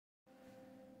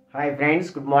Hi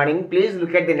friends, good morning. Please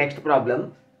look at the next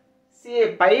problem. See,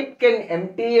 a pipe can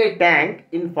empty a tank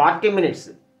in 40 minutes.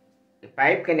 A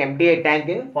pipe can empty a tank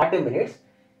in 40 minutes.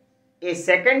 A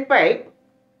second pipe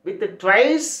with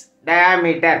twice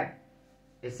diameter.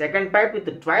 A second pipe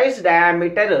with twice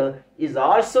diameter is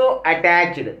also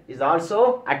attached.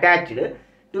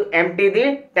 To empty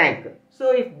the tank.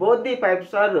 So, if both the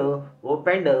pipes are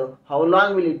opened, how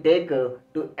long will it take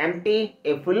to empty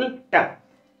a full tub?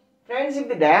 Friends, if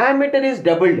the diameter is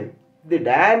doubled, the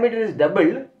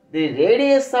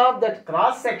radius of that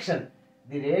cross section,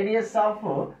 see,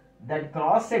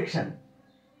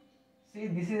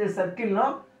 this is a circle,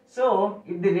 no? So,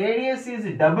 if the radius is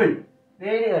doubled,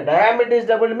 diameter is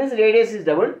doubled means radius is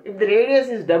doubled. If the radius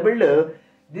is doubled,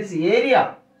 this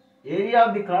area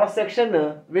of the cross section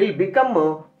will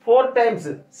become 4 times.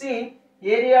 See,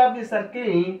 area of the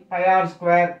circle pi r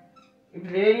square. If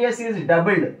radius is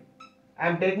doubled, I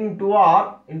am taking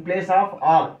 2r in place of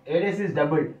r. Radius is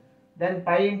doubled. Then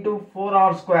pi into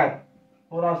 4r square.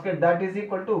 4r square, that is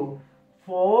equal to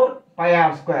 4 pi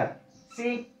r square.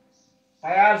 See,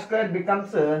 pi r square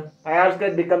becomes 4 pi r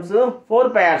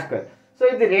square. So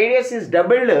if the radius is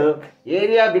doubled,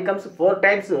 area becomes 4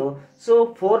 times. So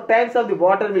 4 times of the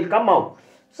water will come out.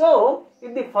 So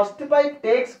if the first pipe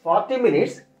takes 40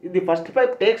 minutes,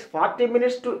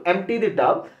 to empty the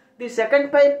tub, the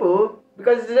second pipe,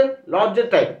 because it is a larger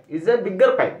pipe, is a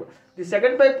bigger pipe, the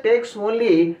second pipe takes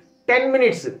only 10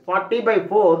 minutes, 40 by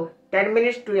 4, 10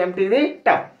 minutes to empty the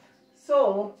tub.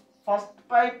 So first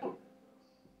pipe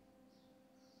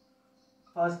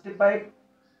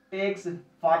takes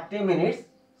 40 minutes,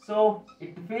 so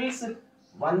it fills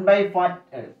 1 by 40,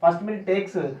 first minute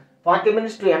takes 40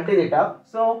 minutes to empty the tub,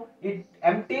 so it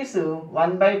empties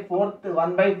 1 by 4th,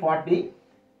 1 by 40.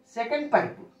 Second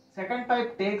pipe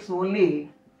takes only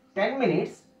 10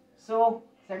 minutes, so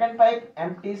second pipe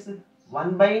empties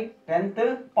 1 by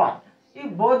 10th part.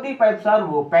 If both the pipes are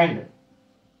opened,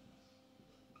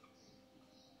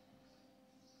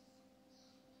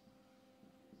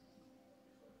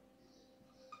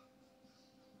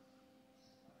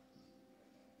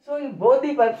 so if both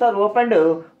the pipes are opened,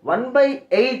 1 by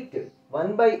 8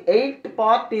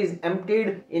 part is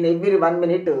emptied in every 1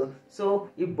 minute. So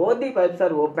if both the pipes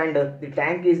are opened, the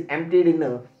tank is emptied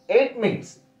in 8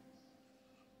 minutes.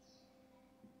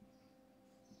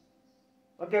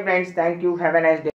 Okay friends, thank you. Have a nice day.